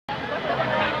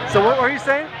So what were you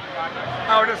saying?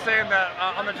 I was just saying that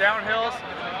on the downhills,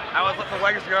 I was letting the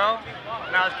legs go,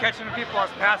 and I was catching people, I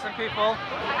was passing people.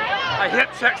 I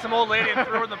checked some old lady and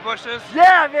threw her in the bushes.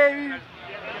 Yeah, baby!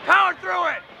 Powered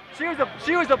through it! She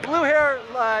was a blue hair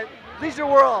Leisure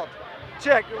World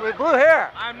chick with blue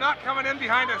hair. I'm not coming in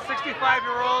behind a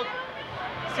 65-year-old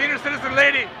senior citizen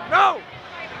lady. No!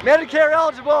 Medicare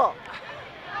eligible.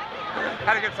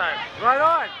 Had a good time. Right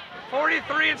on.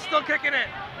 43 and still kicking it.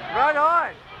 Right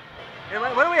on. And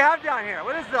what do we have down here?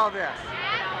 What is all this?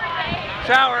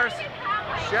 Showers.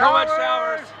 So much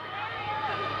showers.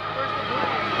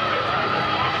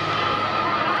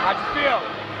 How'd you feel?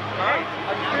 Hey,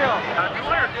 how'd you feel? How'd you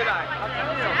feel? Did I? How'd you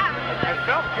feel? I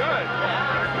felt good.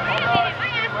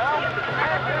 Well, this is a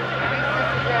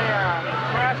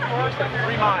crash course of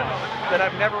 3 miles that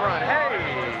I've never run. Hey!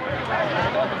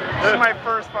 This is my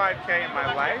first 5K in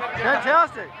my life.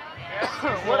 Fantastic.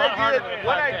 What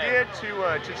I did to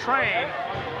train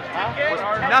was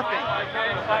nothing.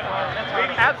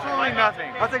 Absolutely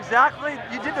nothing. That's exactly,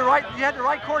 you had the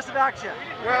right course of action.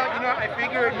 Well, you know, I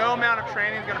figured no amount of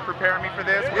training is going to prepare me for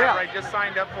this, whereas I just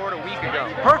signed up for it a week ago.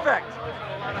 Perfect.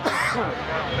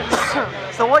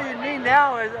 So what you need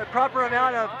now is a proper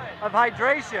amount of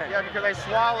hydration. Yeah, because I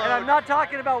swallowed. And I'm not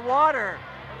talking about water.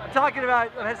 I'm talking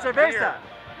about cerveza.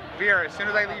 Beer. As soon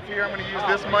as I leave here, I'm going to use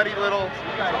this muddy little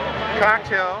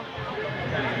cocktail.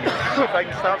 If I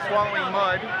can stop swallowing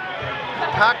mud.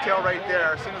 Cocktail right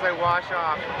there. As soon as I wash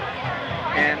off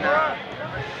and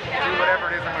do whatever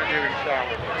it is I'm going to do in the shower.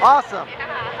 Awesome.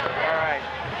 All right.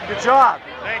 Good job.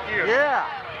 Thank you. Yeah.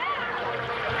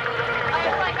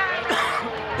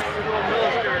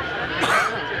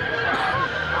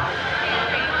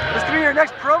 This could be your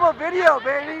next promo video,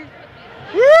 baby.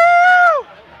 Woo!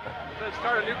 Let's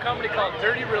start a new company called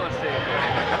Dirty Real Estate.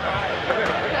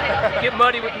 Get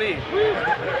muddy with me.